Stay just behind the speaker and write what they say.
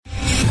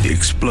The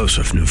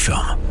explosive new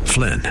film,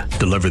 Flynn,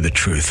 deliver the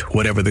truth,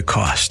 whatever the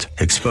cost.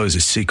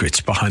 Exposes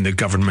secrets behind the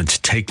government's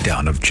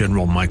takedown of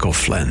General Michael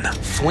Flynn.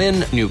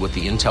 Flynn knew what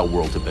the intel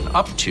world had been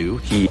up to.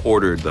 He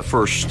ordered the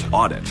first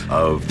audit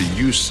of the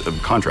use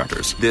of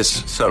contractors.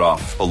 This set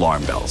off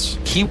alarm bells.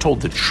 He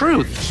told the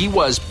truth. He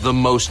was the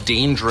most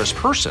dangerous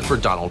person for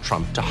Donald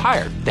Trump to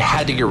hire. They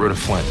had to get rid of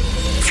Flynn.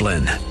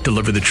 Flynn,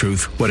 deliver the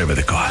truth, whatever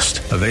the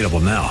cost. Available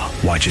now.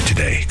 Watch it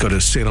today. Go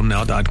to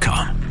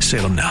salemnow.com.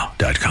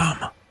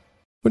 salemnow.com.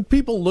 When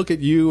people look at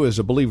you as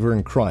a believer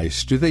in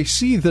Christ, do they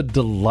see the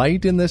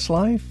delight in this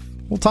life?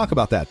 We'll talk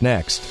about that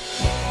next.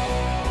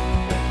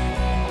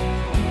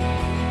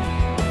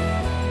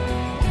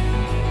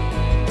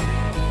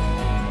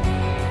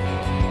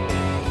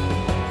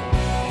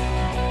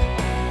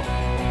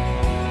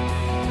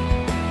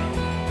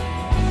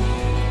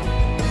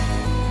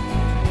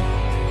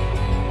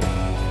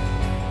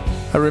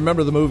 I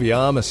remember the movie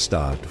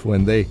Amistad.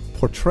 When they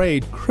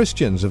portrayed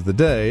Christians of the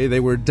day, they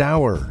were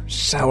dour,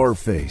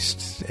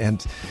 sour-faced,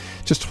 and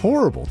just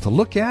horrible to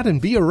look at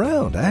and be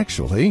around,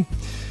 actually.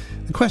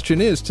 The question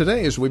is,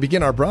 today, as we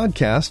begin our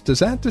broadcast, does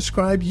that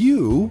describe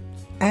you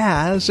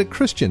as a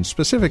Christian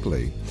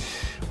specifically?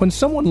 When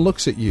someone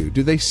looks at you,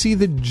 do they see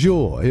the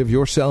joy of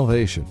your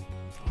salvation?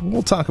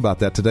 We'll talk about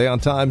that today on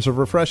Times of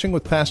Refreshing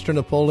with Pastor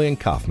Napoleon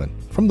Kaufman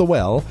from The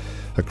Well,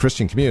 a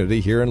Christian community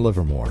here in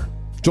Livermore.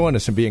 Join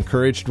us and be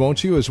encouraged,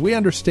 won't you, as we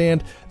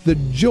understand the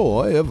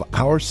joy of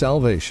our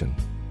salvation.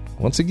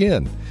 Once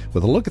again,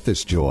 with a look at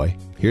this joy,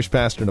 here's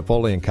Pastor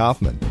Napoleon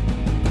Kaufman.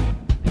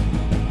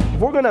 If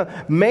we're going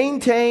to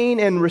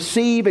maintain and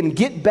receive and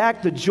get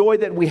back the joy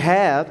that we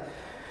have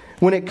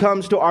when it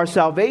comes to our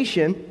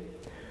salvation,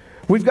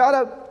 we've got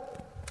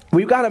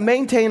to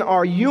maintain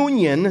our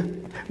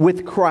union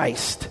with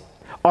Christ.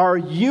 Our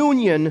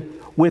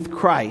union with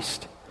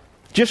Christ.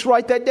 Just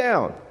write that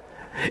down.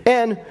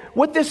 And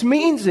what this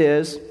means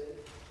is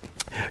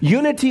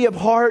unity of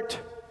heart,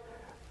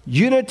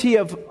 unity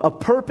of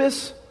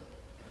purpose,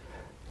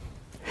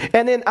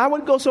 and then I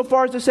would go so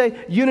far as to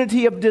say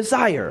unity of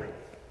desire.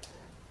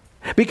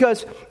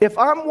 Because if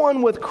I'm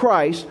one with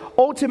Christ,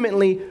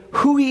 ultimately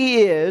who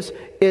He is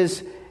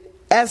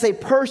as a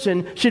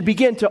person should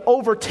begin to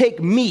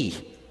overtake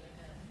me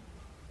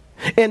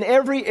in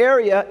every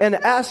area and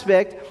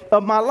aspect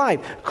of my life.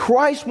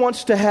 Christ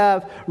wants to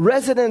have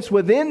residence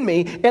within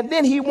me, and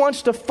then He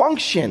wants to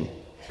function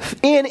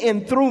in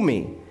and through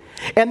me.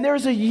 And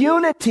there's a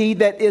unity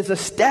that is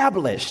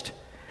established.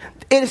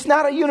 It's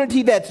not a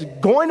unity that's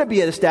going to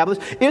be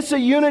established. It's a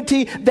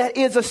unity that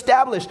is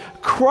established.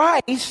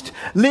 Christ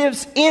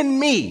lives in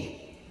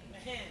me.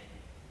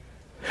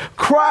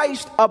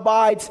 Christ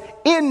abides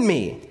in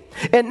me.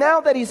 And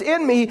now that He's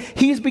in me,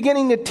 He's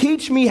beginning to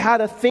teach me how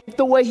to think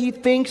the way He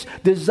thinks,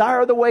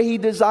 desire the way He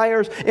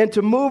desires, and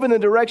to move in the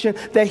direction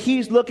that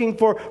He's looking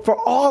for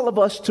all of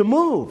us to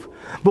move.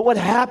 But what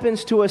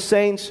happens to us,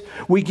 saints,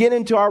 we get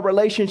into our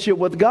relationship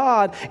with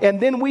God,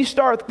 and then we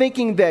start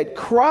thinking that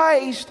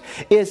Christ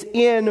is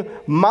in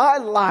my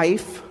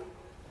life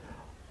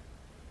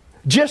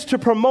just to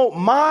promote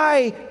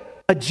my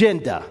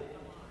agenda.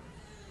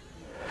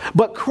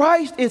 But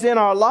Christ is in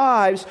our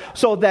lives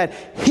so that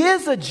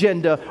His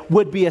agenda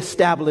would be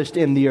established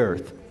in the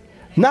earth,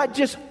 not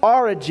just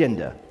our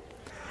agenda.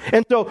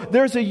 And so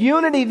there's a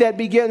unity that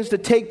begins to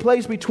take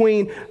place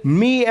between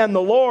me and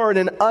the Lord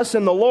and us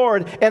and the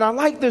Lord. And I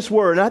like this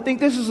word, and I think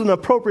this is an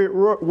appropriate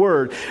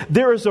word.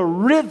 There is a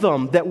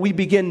rhythm that we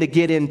begin to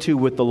get into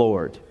with the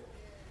Lord.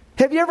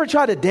 Have you ever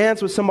tried to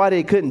dance with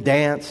somebody that couldn't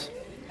dance?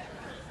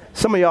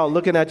 Some of y'all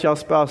looking at y'all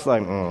spouse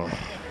like,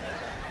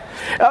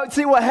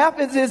 See, what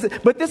happens is,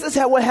 but this is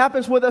what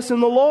happens with us in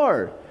the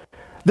Lord.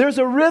 There's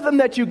a rhythm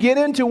that you get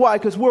into. Why?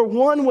 Because we're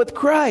one with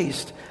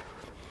Christ.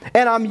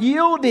 And I'm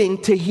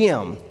yielding to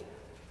Him.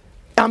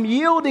 I'm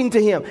yielding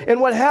to Him. And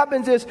what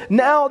happens is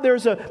now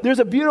there's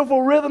a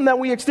beautiful rhythm that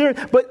we experience.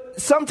 But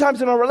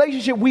sometimes in our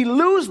relationship, we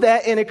lose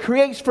that and it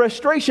creates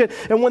frustration.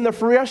 And when the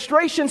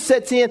frustration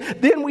sets in,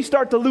 then we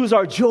start to lose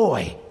our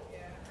joy.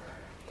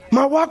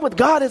 My walk with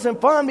God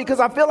isn't fun because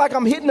I feel like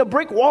I'm hitting a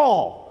brick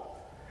wall.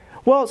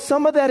 Well,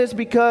 some of that is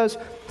because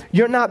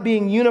you're not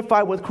being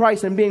unified with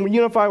Christ. And being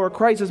unified with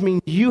Christ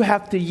means you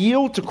have to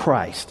yield to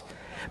Christ.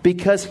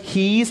 Because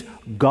He's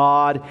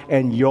God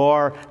and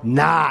you're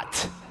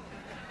not.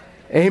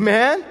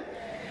 Amen?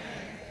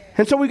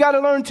 And so we got to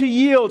learn to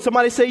yield.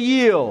 Somebody say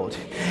yield.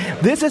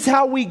 This is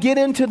how we get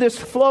into this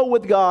flow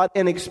with God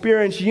and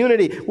experience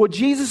unity. Well,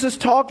 Jesus is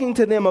talking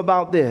to them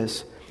about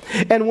this.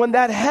 And when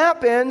that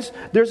happens,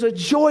 there's a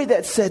joy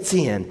that sets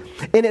in.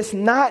 And it's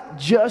not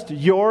just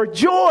your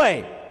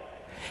joy.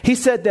 He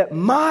said that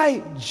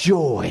my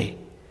joy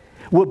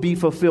will be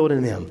fulfilled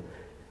in them.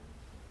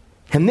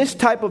 And this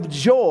type of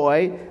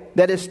joy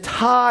that is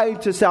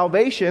tied to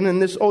salvation,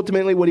 and this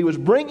ultimately what He was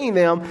bringing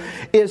them,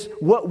 is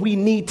what we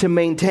need to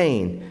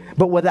maintain.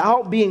 But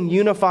without being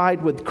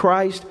unified with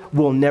Christ,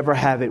 we'll never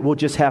have it. We'll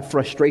just have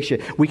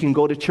frustration. We can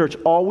go to church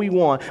all we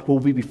want, but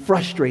we'll be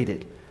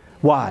frustrated.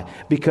 Why?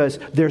 Because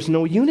there's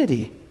no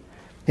unity.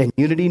 And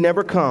unity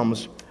never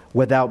comes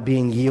without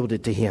being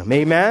yielded to Him.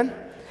 Amen?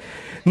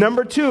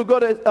 Number 2, go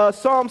to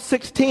Psalm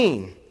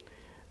 16,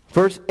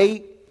 verse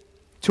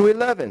 8 to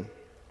 11.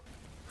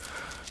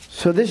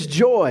 So this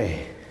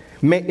joy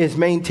is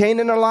maintained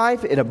in our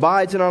life. It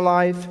abides in our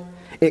life.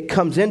 It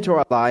comes into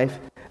our life.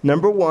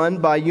 Number 1,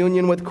 by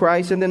union with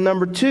Christ. And then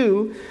number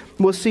 2,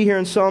 we'll see here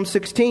in Psalm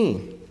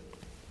 16.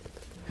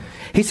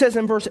 He says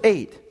in verse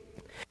 8,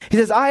 he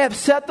says, I have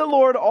set the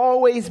Lord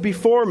always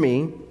before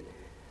me,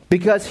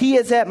 because he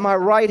is at my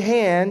right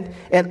hand,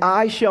 and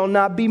I shall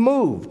not be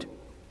moved.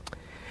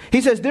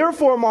 He says,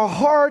 therefore my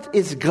heart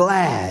is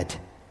glad,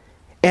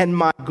 and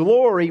my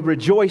glory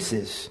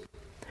rejoices.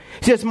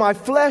 He says, my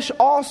flesh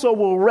also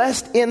will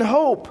rest in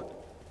hope.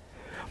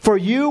 For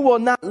you will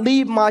not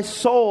leave my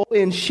soul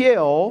in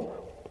Sheol,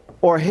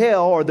 or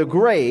hell, or the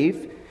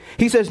grave.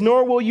 He says,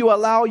 nor will you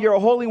allow your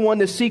Holy One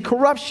to see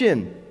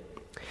corruption.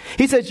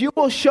 He says, you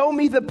will show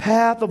me the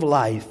path of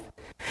life.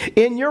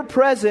 In your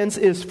presence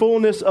is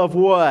fullness of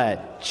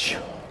what?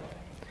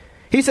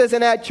 He says,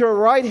 and at your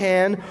right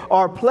hand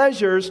are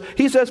pleasures,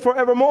 he says,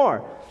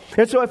 forevermore.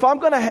 And so if I'm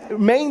going to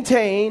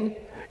maintain,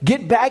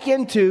 get back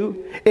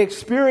into,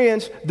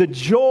 experience the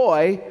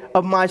joy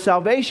of my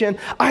salvation,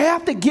 I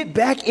have to get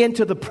back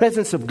into the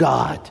presence of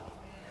God.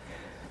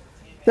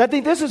 And I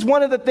think this is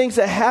one of the things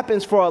that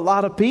happens for a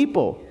lot of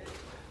people.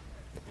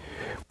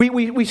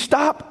 We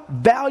stop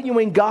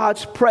valuing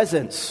God's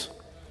presence.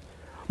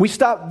 We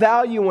stop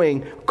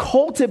valuing,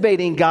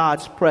 cultivating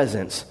God's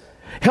presence,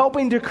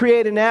 helping to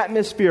create an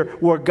atmosphere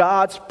where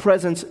God's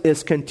presence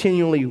is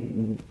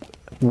continually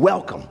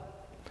welcome.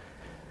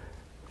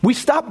 We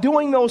stop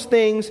doing those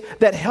things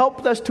that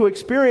helped us to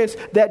experience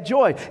that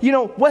joy. You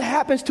know, what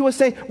happens to us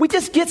saying, we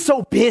just get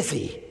so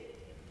busy.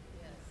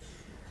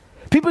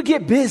 People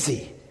get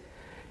busy.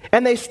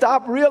 And they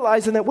stop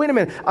realizing that, wait a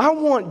minute, I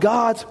want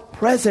God's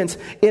presence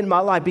in my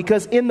life,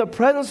 because in the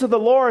presence of the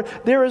Lord,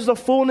 there is a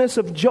fullness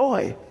of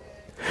joy.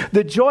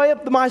 The joy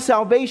of my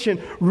salvation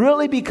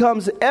really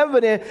becomes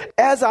evident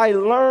as I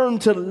learn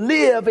to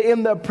live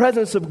in the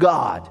presence of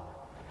God.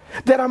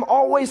 That I'm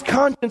always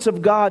conscious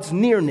of God's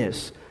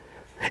nearness.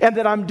 And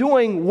that I'm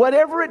doing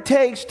whatever it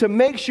takes to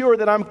make sure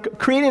that I'm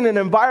creating an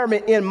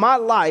environment in my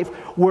life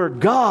where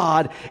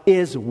God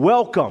is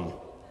welcome.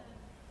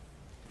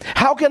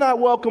 How can I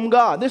welcome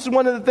God? This is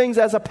one of the things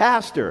as a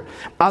pastor.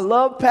 I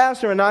love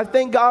pastor and I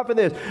thank God for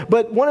this.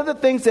 But one of the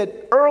things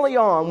that early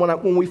on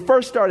when we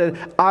first started,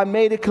 I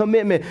made a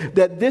commitment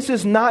that this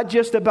is not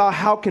just about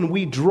how can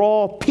we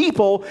draw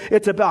people.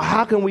 It's about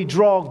how can we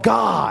draw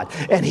God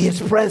and His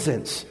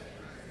presence.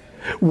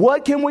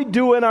 What can we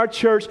do in our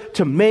church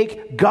to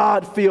make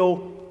God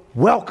feel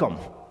welcome?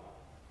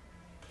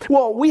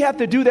 Well, we have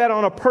to do that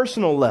on a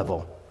personal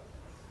level.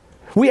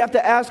 We have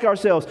to ask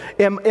ourselves,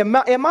 in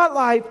my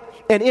life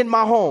and in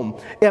my home,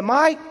 am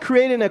I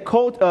creating a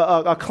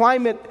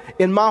climate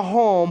in my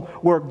home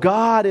where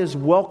God is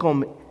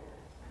welcome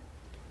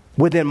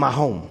within my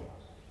home?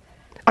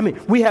 I mean,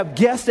 we have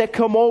guests that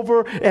come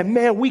over, and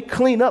man, we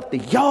clean up the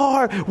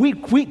yard.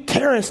 We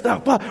tearing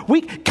stuff up.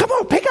 Come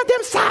on, pick up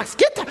them socks.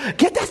 Get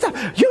that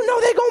stuff. You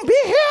know they're gonna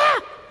be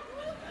here.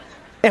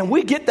 And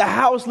we get the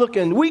house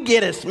looking. We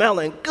get it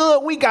smelling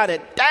good. We got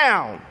it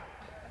down.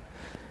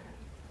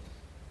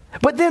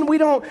 But then we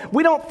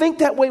don't think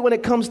that way when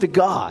it comes to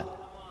God.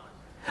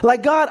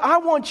 Like, God, I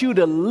want you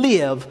to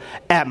live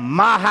at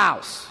my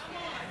house.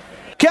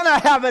 Can I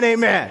have an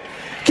amen?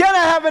 Can I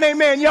have an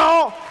amen,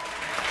 y'all?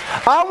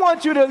 I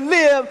want you to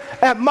live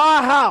at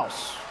my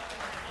house.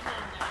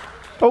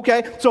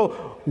 Okay,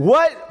 so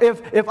what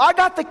if I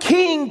got the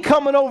king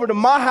coming over to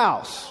my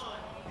house?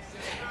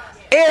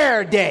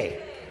 Air day.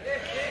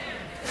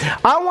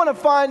 I want to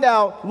find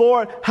out,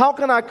 Lord, how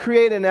can I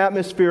create an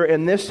atmosphere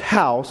in this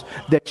house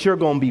that you're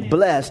going to be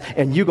blessed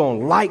and you're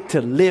going to like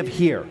to live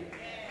here?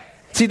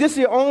 See, this is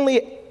the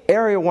only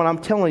area when I'm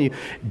telling you,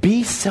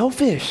 be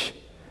selfish.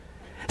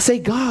 Say,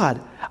 God,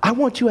 I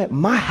want you at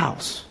my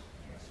house.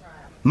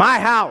 My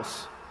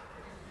house.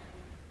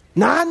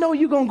 Now, I know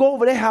you're going to go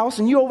over their house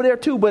and you over there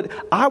too, but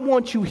I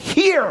want you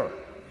here.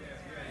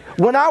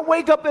 When I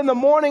wake up in the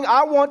morning,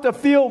 I want to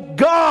feel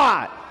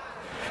God.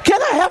 Can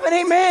I have an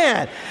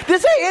amen?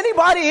 Is there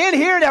anybody in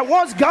here that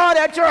wants God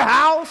at your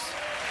house?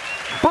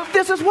 But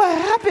this is what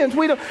happens.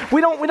 We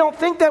don't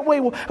think that way.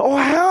 Oh,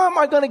 how am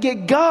I going to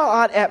get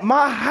God at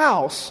my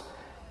house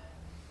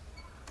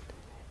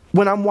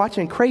when I'm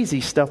watching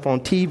crazy stuff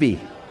on TV?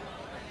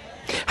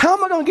 How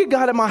am I going to get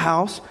God at my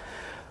house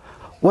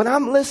when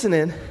I'm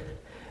listening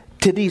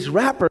to these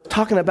rappers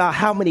talking about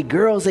how many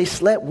girls they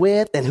slept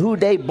with and who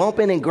they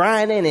bumping and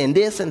grinding and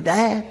this and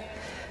that?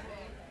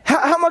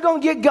 How am I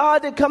going to get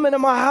God to come into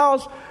my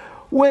house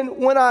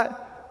when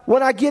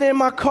I get in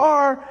my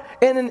car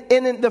and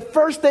the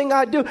first thing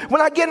I do,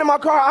 when I get in my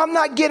car, I'm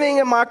not getting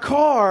in my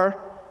car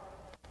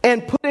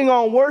and putting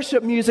on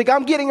worship music.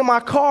 I'm getting in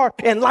my car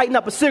and lighting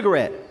up a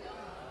cigarette.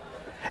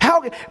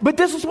 But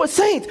this is what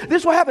saints,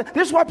 this is what happens.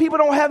 This is why people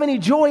don't have any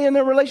joy in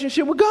their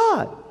relationship with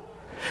God.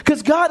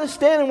 Because God is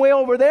standing way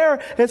over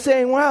there and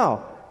saying,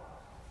 wow,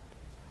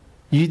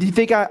 you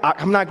think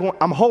I'm not going,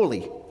 I'm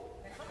holy.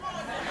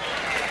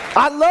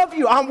 I love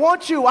you. I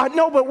want you. I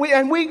know, but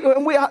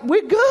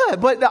we're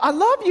good. But I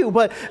love you.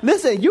 But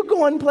listen, you're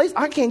going place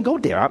I can't go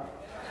there.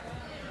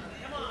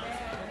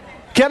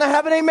 Can I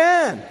have an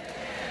amen?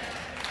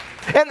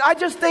 And I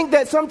just think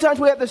that sometimes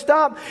we have to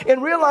stop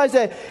and realize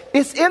that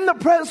it's in the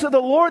presence of the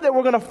Lord that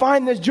we're going to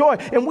find this joy.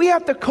 And we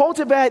have to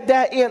cultivate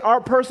that in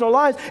our personal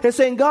lives and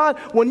saying, God,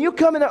 when you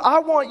come in, I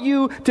want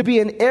you to be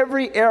in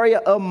every area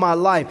of my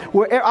life.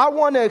 Where I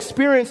want to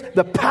experience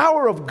the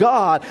power of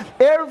God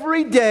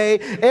every day,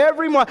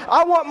 every month.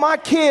 I want my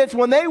kids,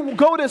 when they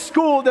go to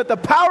school, that the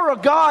power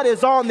of God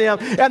is on them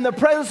and the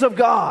presence of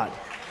God.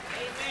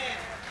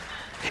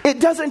 Amen.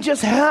 It doesn't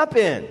just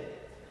happen.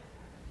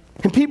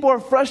 And people are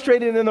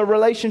frustrated in their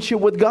relationship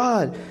with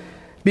God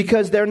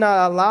because they're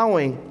not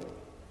allowing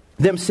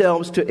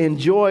themselves to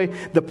enjoy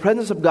the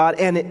presence of God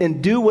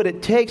and do what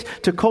it takes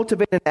to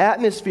cultivate an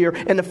atmosphere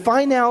and to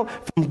find out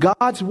from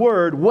God's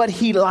word what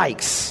He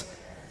likes.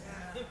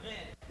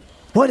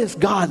 What is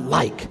God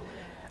like?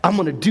 I'm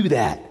going to do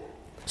that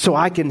so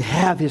I can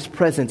have His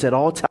presence at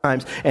all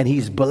times and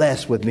He's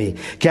blessed with me.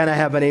 Can I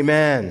have an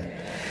amen?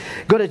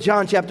 Go to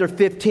John chapter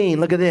 15.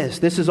 Look at this.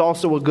 This is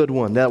also a good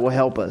one that will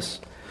help us.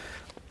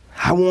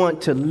 I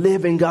want to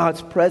live in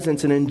God's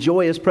presence and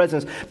enjoy His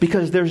presence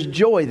because there's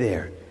joy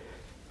there.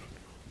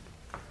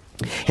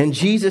 And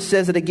Jesus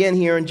says it again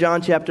here in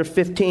John chapter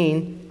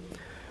 15,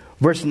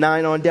 verse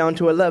 9 on down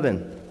to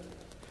 11.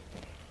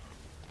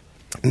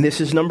 And this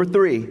is number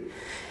 3.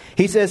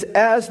 He says,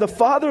 as the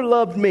Father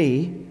loved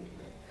me,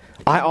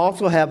 I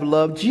also have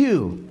loved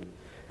you.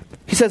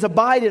 He says,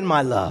 abide in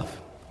my love.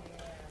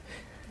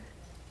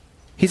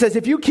 He says,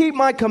 if you keep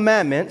my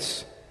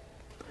commandments,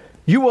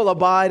 you will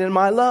abide in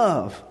my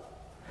love.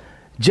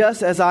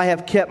 Just as I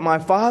have kept my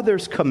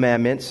Father's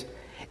commandments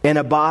and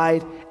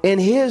abide in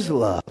His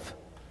love.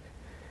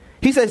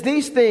 He says,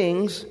 these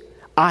things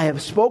I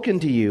have spoken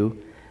to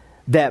you,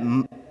 that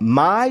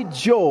my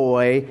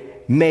joy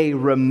may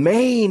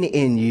remain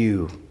in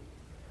you,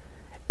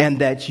 and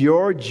that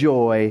your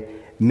joy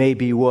may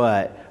be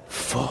what?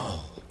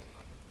 Full.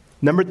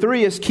 Number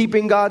 3 is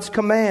keeping God's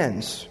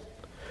commands.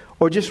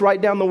 Or just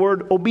write down the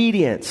word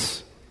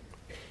obedience.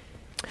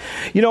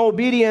 You know,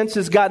 obedience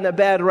has gotten a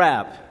bad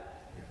rap.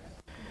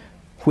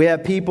 We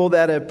have people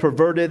that have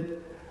perverted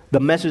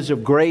the message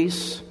of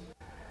grace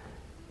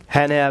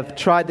and have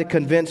tried to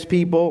convince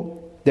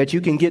people that you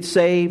can get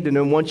saved, and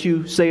then once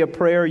you say a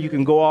prayer, you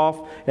can go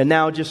off and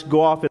now just go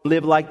off and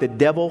live like the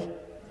devil.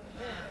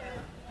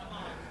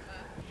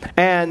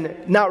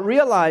 And not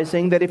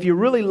realizing that if you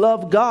really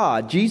love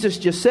God, Jesus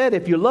just said,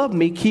 if you love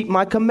me, keep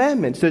my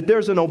commandments. That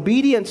there's an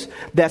obedience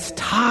that's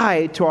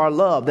tied to our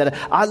love. That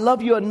I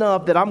love you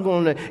enough that I'm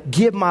going to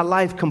give my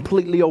life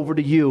completely over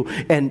to you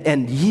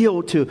and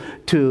yield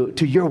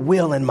to your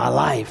will in my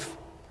life.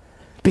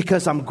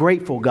 Because I'm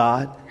grateful,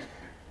 God.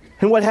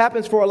 And what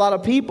happens for a lot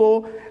of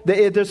people,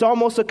 there's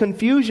almost a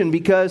confusion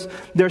because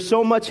there's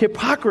so much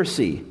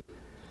hypocrisy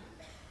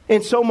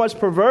and so much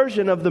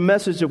perversion of the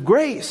message of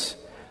grace.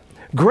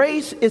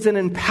 Grace is an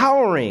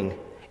empowering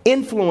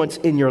influence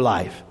in your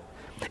life.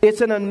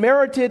 It's an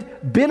unmerited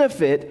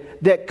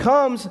benefit that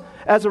comes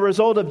as a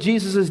result of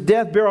Jesus'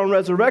 death, burial, and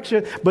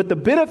resurrection. But the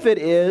benefit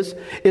is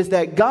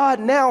that God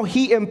now,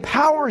 He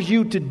empowers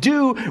you to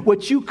do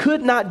what you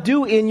could not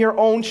do in your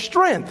own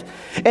strength.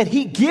 And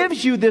He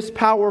gives you this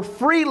power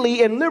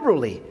freely and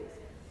liberally.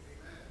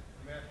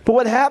 But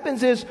what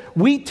happens is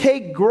we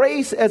take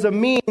grace as a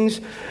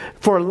means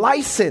for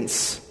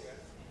license,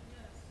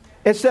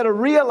 instead of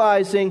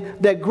realizing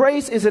that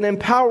grace is an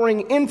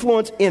empowering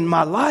influence in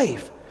my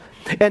life.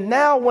 And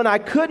now when I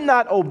could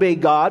not obey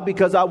God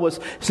because I was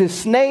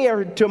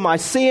ensnared to my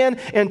sin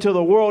and to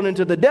the world and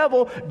to the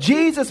devil,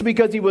 Jesus,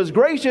 because He was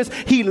gracious,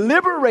 He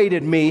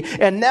liberated me.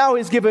 And now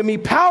He's given me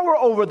power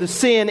over the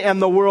sin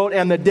and the world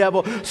and the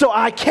devil. So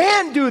I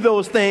can do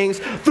those things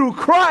through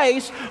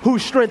Christ who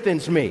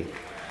strengthens me.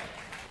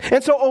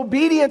 And so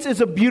obedience is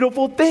a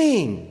beautiful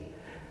thing.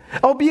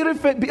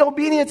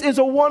 Obedience is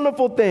a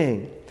wonderful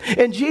thing.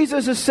 And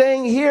Jesus is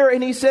saying here,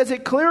 and He says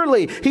it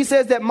clearly. He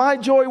says that my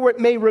joy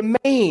may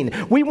remain.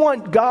 We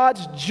want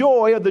God's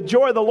joy, or the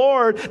joy of the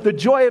Lord, the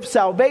joy of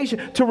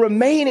salvation, to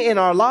remain in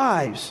our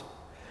lives.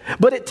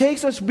 But it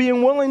takes us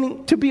being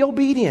willing to be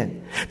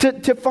obedient.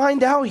 To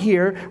find out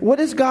here, what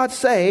does God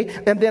say?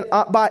 And then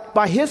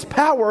by His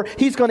power,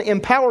 He's going to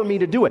empower me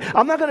to do it.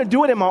 I'm not going to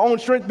do it in my own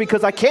strength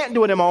because I can't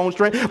do it in my own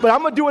strength. But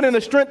I'm going to do it in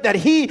the strength that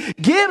He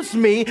gives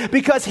me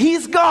because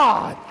He's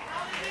God.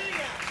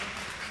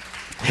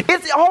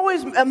 It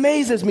always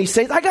amazes me,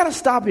 saints. I got to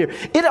stop here.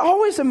 It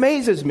always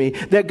amazes me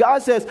that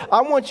God says,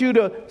 I want you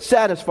to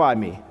satisfy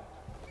me.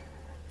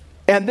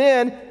 And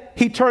then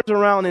He turns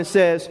around and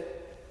says,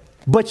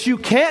 but you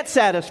can't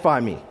satisfy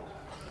me.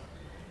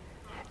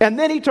 And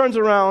then He turns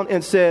around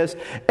and says,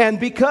 and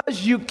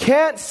because you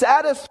can't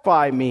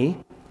satisfy me,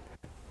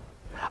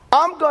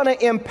 I'm going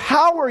to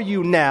empower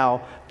you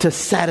now to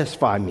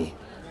satisfy me.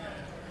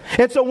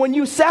 And so when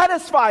you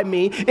satisfy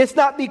me, it's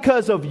not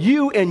because of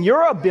you and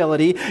your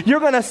ability. You're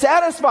going to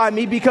satisfy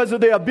me because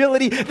of the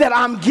ability that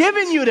I'm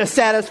giving you to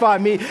satisfy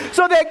me,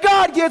 so that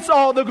God gets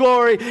all the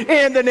glory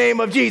in the name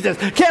of Jesus.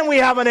 Can we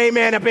have an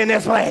amen up in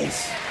this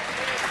place?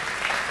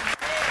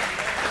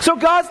 So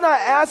God's not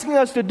asking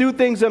us to do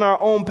things in our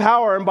own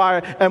power and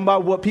by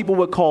what people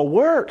would call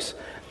works.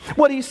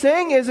 What he's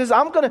saying is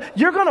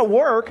you're going to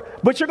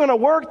work, but you're going to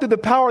work through the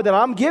power that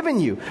I'm giving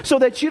you, so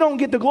that you don't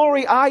get the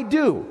glory I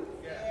do.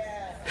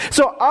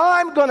 So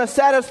I'm going to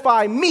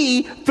satisfy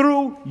me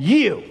through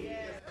you.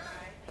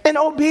 And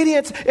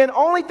obedience, and the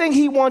only thing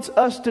he wants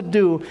us to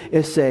do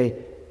is say,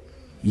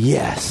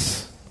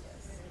 yes,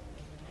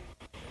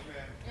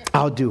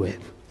 I'll do it.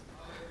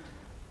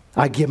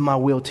 I give my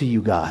will to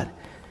you, God.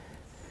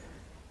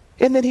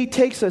 And then he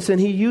takes us and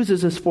he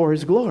uses us for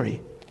his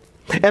glory.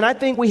 And I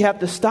think we have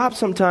to stop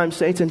sometimes,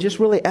 saints, and just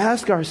really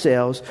ask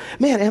ourselves,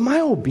 man, am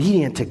I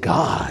obedient to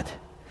God?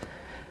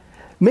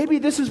 Maybe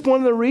this is one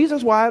of the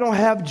reasons why I don't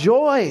have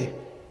joy.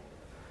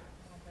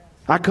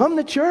 I come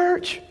to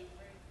church,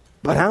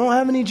 but I don't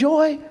have any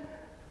joy.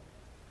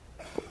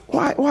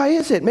 Why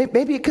is it?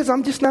 Maybe because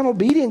I'm just not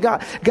obedient.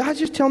 God's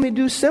just telling me to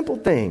do simple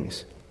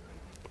things.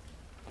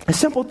 And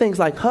simple things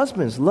like,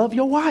 husbands, love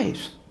your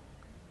wives.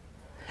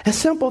 A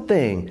simple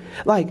thing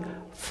like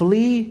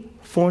flee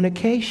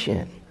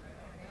fornication.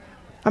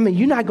 I mean,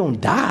 you're not going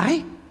to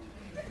die.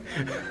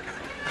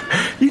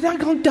 You're not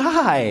going to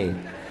die.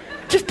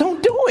 Just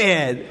don't do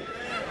it.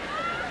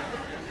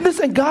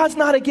 Listen, God's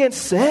not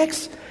against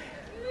sex.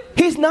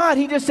 He's not.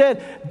 He just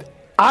said,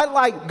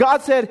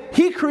 God said,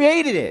 he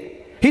created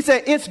it. He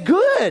said, it's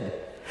good.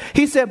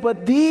 He said,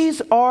 but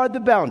these are the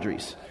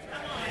boundaries.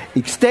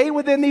 You stay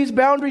within these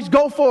boundaries,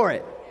 go for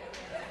it.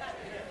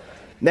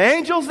 The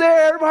angels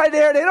there, everybody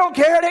there, they don't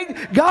care.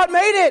 God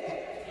made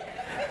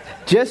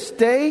it. Just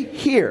stay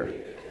here.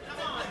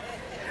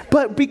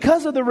 But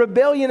because of the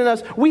rebellion in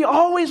us, we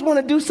always want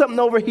to do something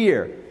over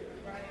here.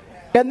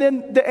 And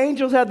then the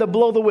angels had to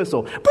blow the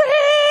whistle. Am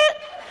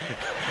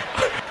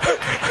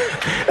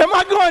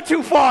I going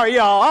too far,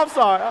 y'all?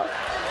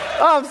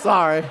 I'm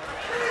sorry.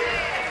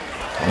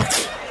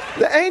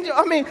 The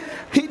angel,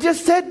 he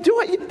just said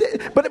do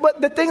it. But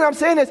the thing I'm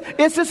saying is,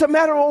 it's just a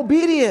matter of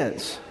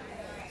obedience.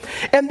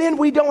 And then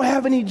we don't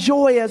have any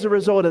joy as a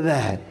result of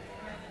that.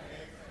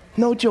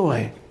 No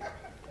joy.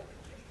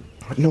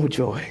 No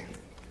joy.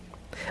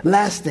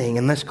 Last thing,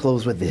 and let's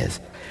close with this.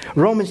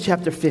 Romans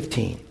chapter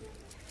 15.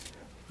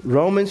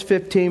 Romans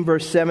 15,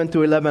 verse 7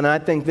 through 11. I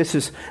think this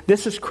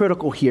is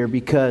critical here,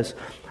 because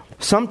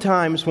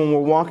sometimes when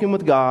we're walking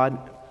with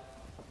God,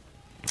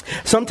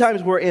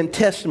 sometimes we're in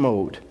test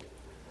mode.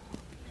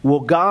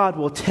 Well, God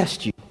will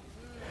test you.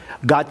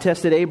 God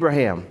tested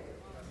Abraham.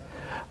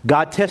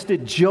 God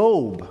tested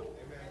Job.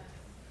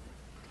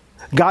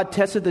 God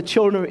tested the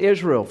children of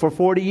Israel for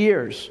 40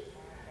 years.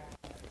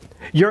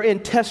 You're in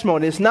test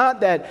mode. It's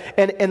not that,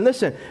 and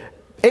listen,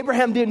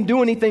 Abraham didn't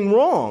do anything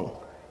wrong.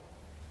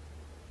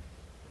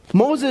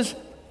 Moses,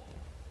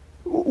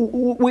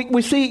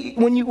 we see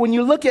when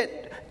you look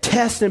at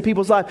tests in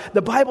people's lives,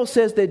 the Bible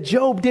says that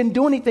Job didn't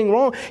do anything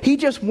wrong. He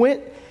just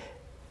went,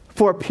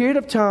 for a period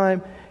of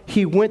time,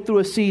 he went through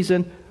a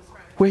season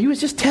where he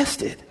was just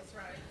tested.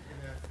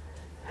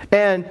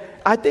 And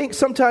I think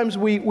sometimes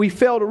we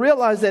fail to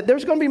realize that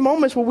there's going to be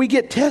moments where we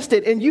get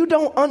tested and you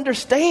don't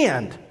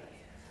understand.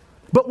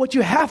 But what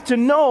you have to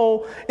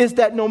know is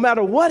that no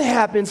matter what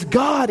happens,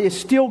 God is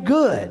still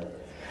good.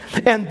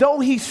 And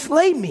though he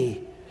slay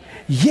me,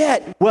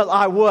 yet will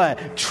I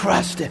what?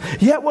 Trust him.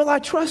 Yet will I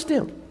trust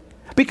him,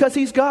 because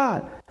he's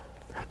God.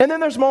 And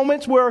then there's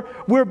moments where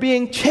we're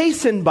being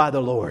chastened by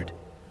the Lord.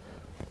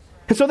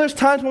 And so there's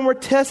times when we're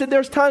tested.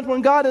 There's times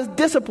when God is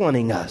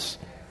disciplining us.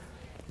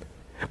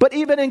 But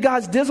even in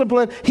God's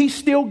discipline, he's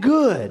still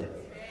good.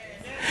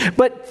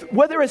 But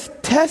whether it's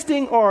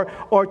testing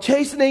or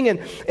chastening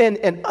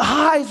and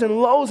highs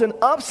and lows and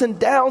ups and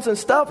downs and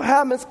stuff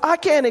happens, I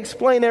can't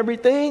explain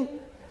everything.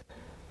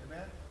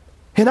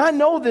 And I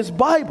know this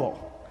Bible,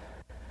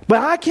 but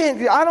I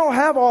don't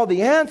have all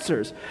the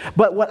answers.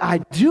 But what I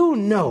do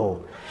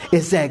know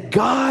is that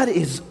God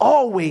is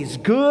always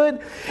good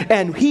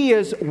and he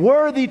is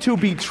worthy to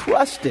be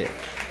trusted.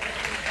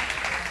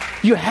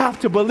 You have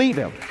to believe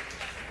him.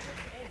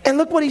 And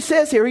look what he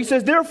says here. He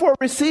says, therefore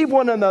receive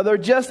one another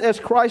just as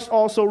Christ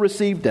also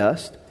received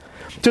us,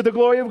 to the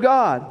glory of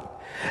God.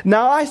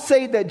 Now I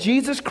say that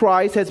Jesus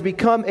Christ has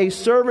become a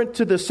servant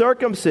to the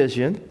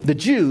circumcision, the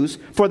Jews,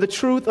 for the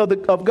truth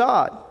of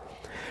God,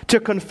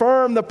 to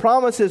confirm the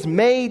promises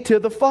made to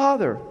the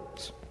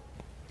fathers,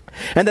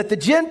 and that the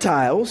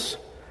Gentiles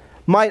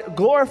might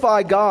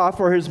glorify God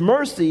for his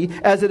mercy,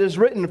 as it is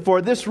written, for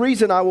this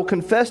reason I will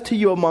confess to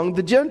you among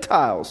the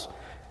Gentiles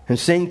and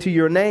sing to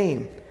your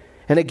name.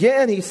 And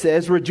again he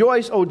says,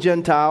 rejoice, O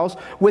Gentiles,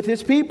 with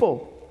his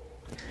people.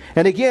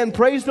 And again,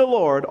 praise the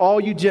Lord,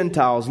 all you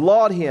Gentiles.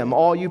 Laud him,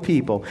 all you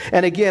people.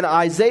 And again,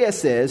 Isaiah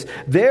says,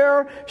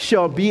 there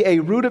shall be a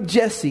root of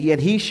Jesse,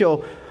 and he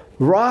shall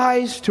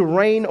rise to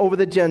reign over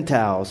the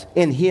Gentiles.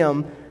 In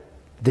him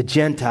the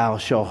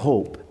Gentiles shall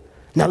hope.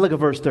 Now look at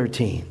verse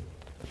 13.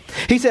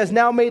 He says,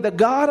 now may the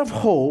God of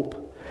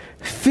hope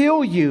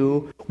fill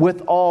you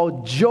with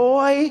all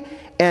joy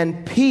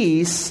and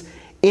peace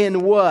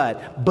in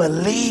what?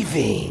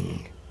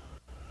 Believing,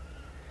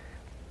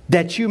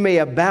 that you may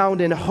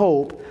abound in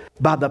hope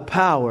by the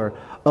power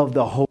of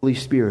the Holy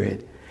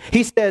Spirit.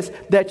 He says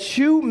that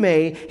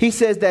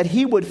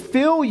he would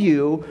fill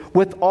you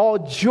with all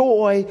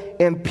joy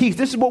and peace.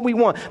 This is what we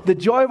want. The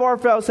joy of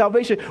our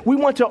salvation. We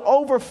want to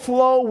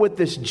overflow with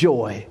this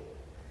joy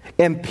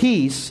and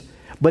peace,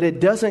 but it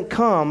doesn't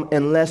come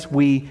unless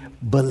we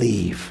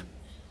believe.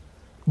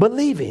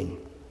 Believing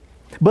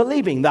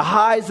the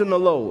highs and the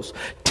lows,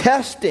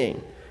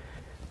 testing,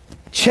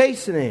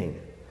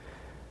 chastening,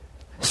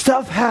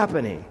 stuff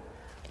happening.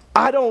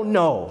 I don't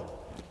know.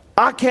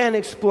 I can't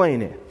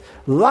explain it.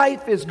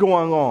 Life is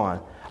going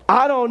on.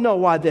 I don't know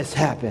why this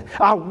happened.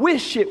 I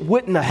wish it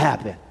wouldn't have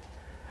happened.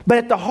 But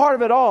at the heart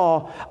of it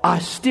all, I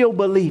still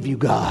believe you,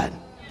 God.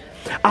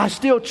 I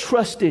still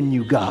trust in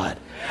you, God.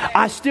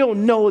 I still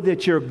know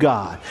that you're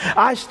God.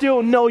 I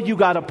still know you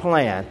got a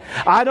plan.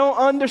 I don't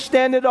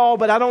understand it all,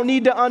 but I don't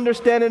need to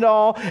understand it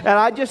all. And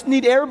I just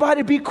need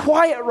everybody to be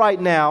quiet right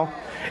now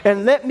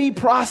and let me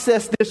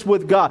process this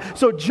with God.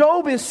 So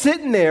Job is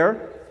sitting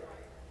there,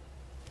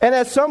 and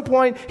at some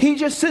point, he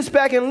just sits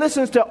back and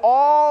listens to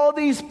all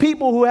these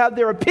people who have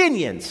their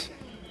opinions.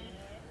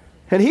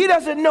 And he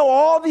doesn't know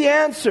all the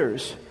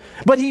answers,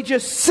 but he's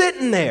just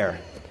sitting there.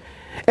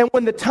 And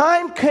when the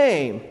time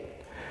came,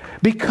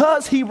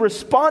 because he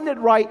responded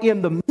right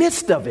in the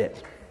midst of it,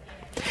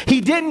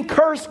 he didn't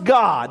curse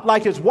God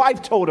like his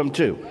wife told him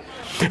to.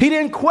 He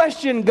didn't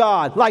question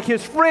God like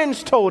his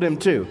friends told him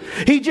to.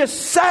 He just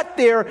sat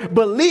there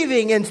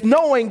believing and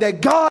knowing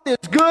that God is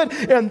good,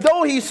 and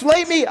though he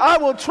slay me, I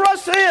will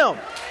trust him.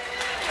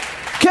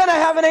 Can I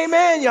have an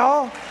amen,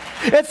 y'all?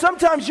 And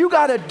sometimes you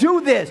got to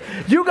do this.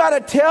 You got to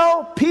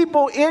tell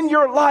people in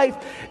your life,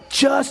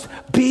 just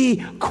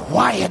be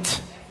quiet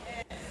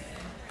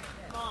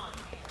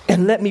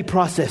and let me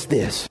process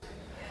this.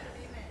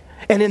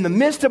 And in the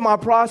midst of my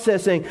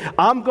processing,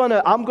 I'm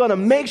gonna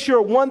make sure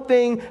one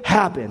thing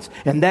happens,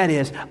 and that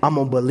is I'm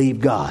gonna believe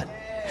God.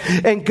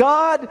 And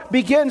God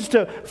begins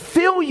to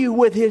fill you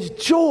with his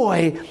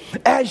joy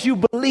as you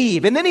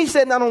believe. And then he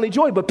said not only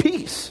joy, but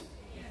peace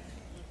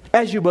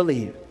as you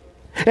believe.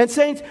 And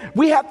saints,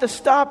 we have to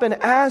stop and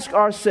ask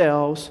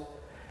ourselves,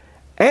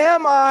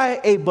 am I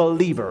a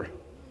believer?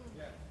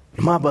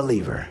 Am I a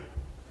believer?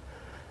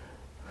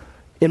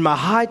 In my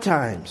high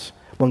times,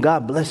 when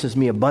God blesses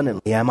me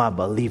abundantly, am I a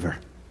believer?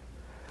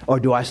 Or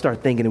do I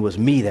start thinking it was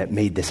me that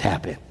made this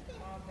happen?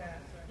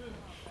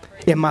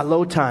 In my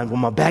low times, when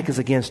my back is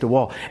against the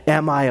wall,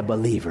 am I a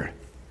believer?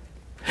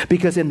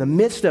 Because in the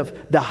midst of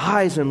the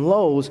highs and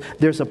lows,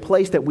 there's a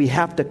place that we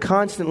have to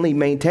constantly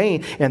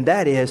maintain, and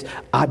that is,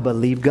 I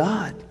believe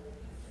God.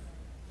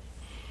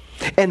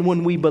 And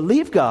when we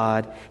believe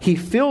God, he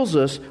fills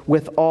us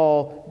with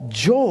all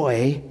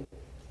joy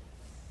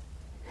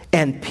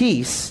and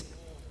peace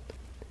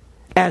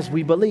as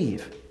we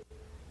believe.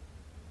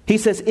 He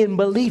says, in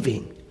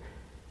believing.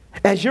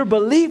 As you're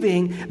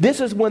believing,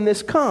 this is when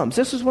this comes.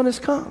 This is when this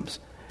comes.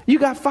 You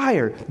got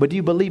fired, but do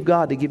you believe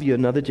God to give you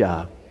another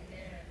job?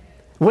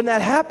 When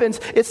that happens,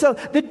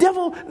 the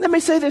devil, let me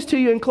say this to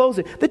you in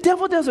closing. The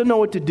devil doesn't know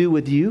what to do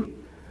with you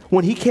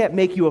when he can't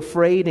make you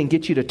afraid and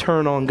get you to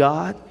turn on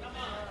God.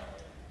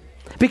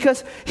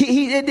 Because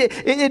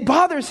it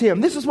bothers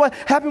him. This is what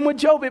happened with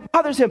Job. It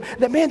bothers him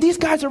that, man, these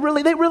guys they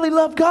really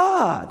love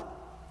God.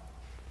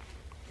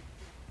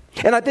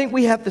 And I think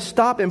we have to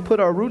stop and put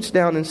our roots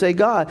down and say,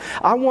 God,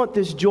 I want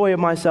this joy of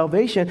my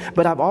salvation,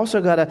 but I've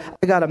also got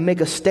to make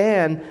a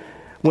stand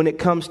when it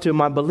comes to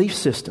my belief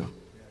system.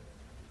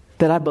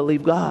 That I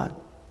believe God.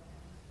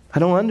 I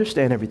don't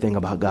understand everything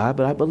about God,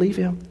 but I believe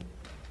him.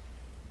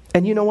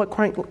 And you know what,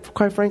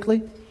 quite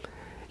frankly?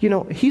 You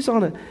know, he's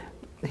on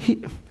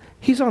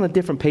a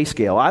different pay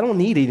scale. I don't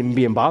need even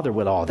being bothered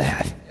with all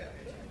that.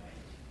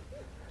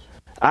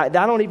 I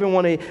don't even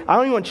want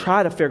to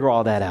try to figure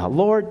all that out.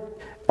 Lord,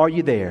 are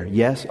you there?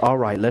 Yes? All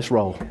right, let's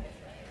roll.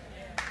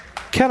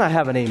 Can I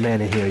have an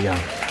amen in here, y'all?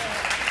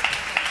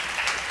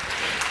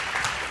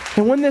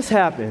 And when this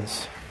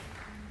happens,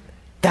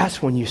 that's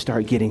when you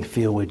start getting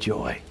filled with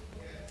joy.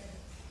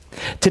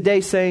 Today,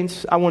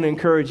 saints, I want to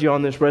encourage you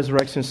on this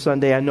Resurrection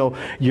Sunday. I know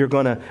you're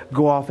going to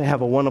go off and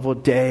have a wonderful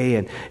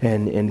day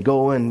and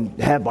go and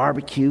have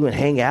barbecue and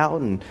hang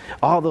out and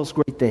all those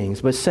great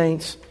things. But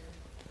saints,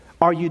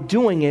 are you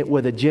doing it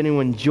with a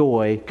genuine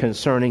joy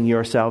concerning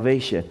your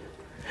salvation?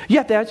 You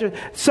have to answer,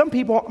 some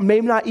people may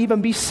not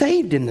even be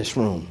saved in this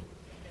room.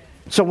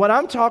 So what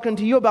I'm talking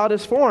to you about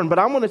is foreign, but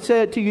I'm going to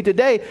say it to you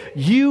today.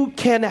 You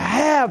can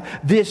have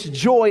this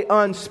joy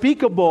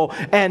unspeakable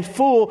and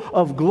full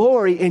of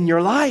glory in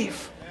your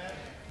life.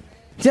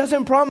 He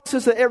doesn't promise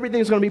us that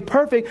everything's going to be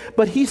perfect,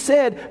 but he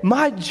said,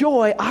 my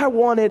joy, I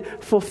want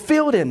it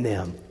fulfilled in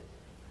them.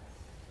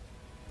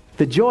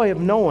 The joy of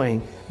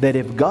knowing that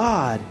if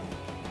God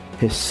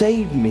has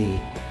saved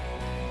me,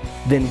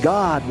 then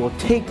God will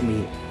take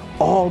me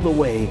all the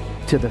way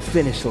to the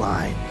finish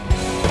line.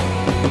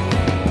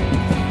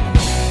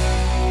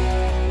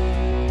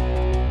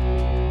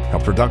 A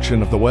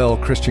production of the Well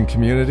Christian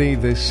Community.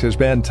 This has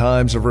been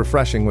Times of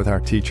Refreshing with our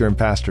teacher and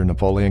pastor,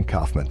 Napoleon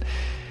Kaufman.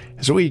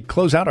 As we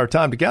close out our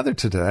time together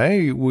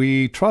today,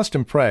 we trust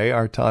and pray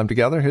our time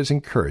together has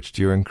encouraged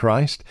you in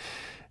Christ,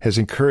 has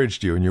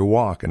encouraged you in your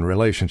walk and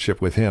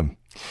relationship with Him.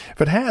 If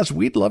it has,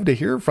 we'd love to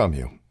hear from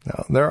you.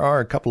 Now, there are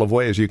a couple of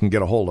ways you can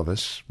get a hold of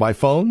us. By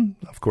phone,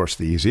 of course,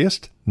 the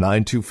easiest,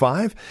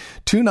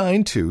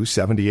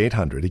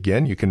 925-292-7800.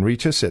 Again, you can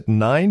reach us at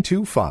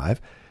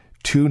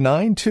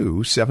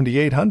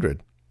 925-292-7800.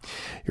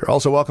 You're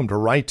also welcome to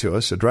write to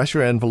us. Address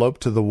your envelope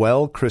to the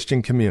Well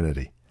Christian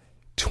Community,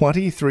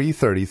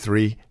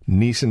 2333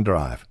 Neeson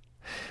Drive.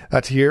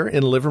 That's here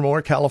in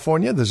Livermore,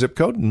 California, the zip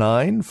code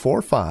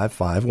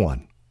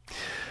 94551.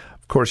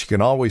 Of course, you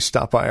can always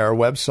stop by our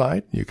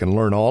website. You can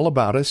learn all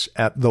about us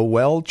at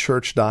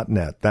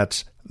thewellchurch.net.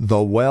 That's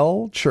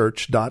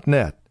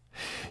thewellchurch.net.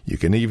 You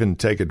can even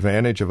take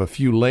advantage of a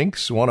few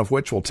links, one of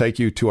which will take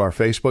you to our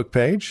Facebook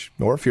page,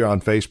 or if you're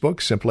on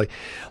Facebook, simply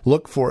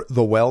look for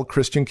The Well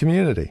Christian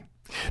Community.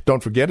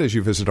 Don't forget, as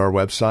you visit our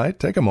website,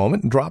 take a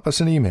moment and drop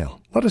us an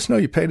email. Let us know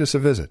you paid us a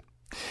visit.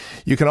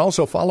 You can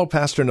also follow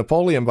Pastor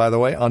Napoleon, by the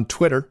way, on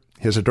Twitter.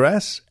 His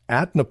address,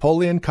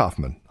 @Napoleon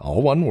Kaufman,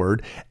 all one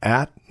word,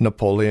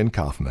 @Napoleon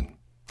Kaufman.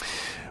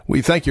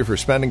 We thank you for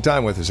spending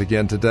time with us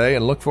again today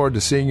and look forward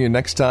to seeing you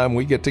next time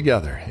we get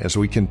together as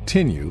we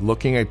continue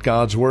looking at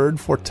God's Word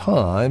for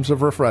times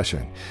of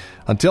refreshing.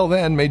 Until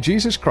then, may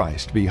Jesus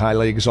Christ be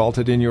highly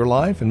exalted in your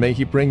life and may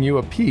He bring you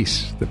a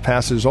peace that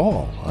passes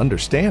all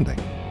understanding.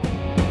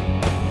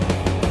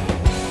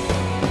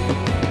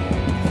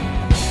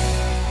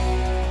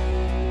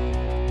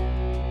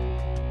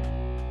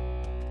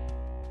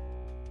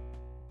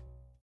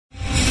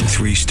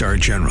 Three-star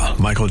General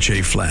Michael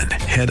J. Flynn,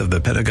 head of the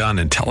Pentagon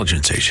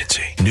Intelligence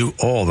Agency, knew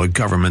all the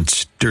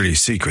government's dirty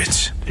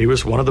secrets. He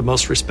was one of the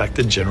most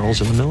respected generals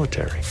in the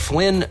military.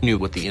 Flynn knew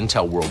what the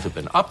intel world had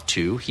been up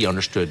to. He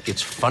understood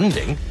its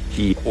funding.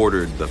 He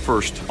ordered the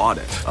first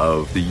audit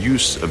of the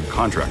use of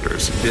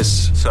contractors.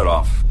 This set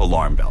off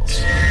alarm bells.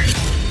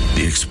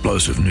 The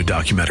explosive new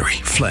documentary,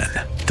 Flynn,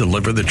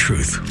 Deliver the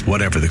Truth,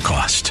 Whatever the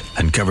Cost,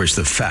 uncovers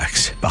the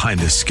facts behind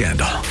this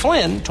scandal.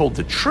 Flynn told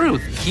the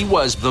truth. He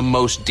was the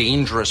most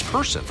dangerous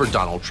person for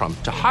Donald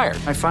Trump to hire.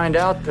 I find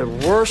out the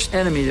worst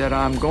enemy that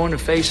I'm going to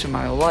face in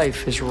my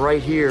life is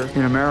right here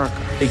in America.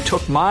 They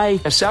took my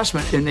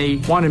assessment and they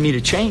wanted me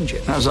to change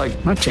it. And I was like,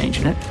 I'm not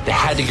changing it. They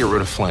had to get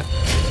rid of Flynn.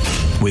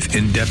 With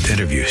in-depth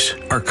interviews,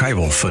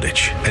 archival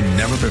footage, and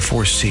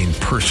never-before-seen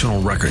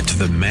personal records of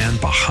the man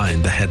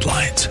behind the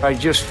headlines. I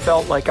just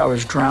felt like I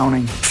was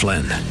drowning.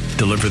 Flynn,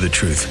 Deliver the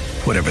Truth,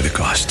 Whatever the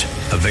Cost.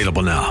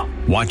 Available now.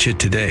 Watch it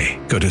today.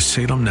 Go to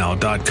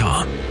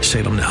salemnow.com.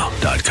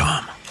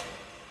 salemnow.com.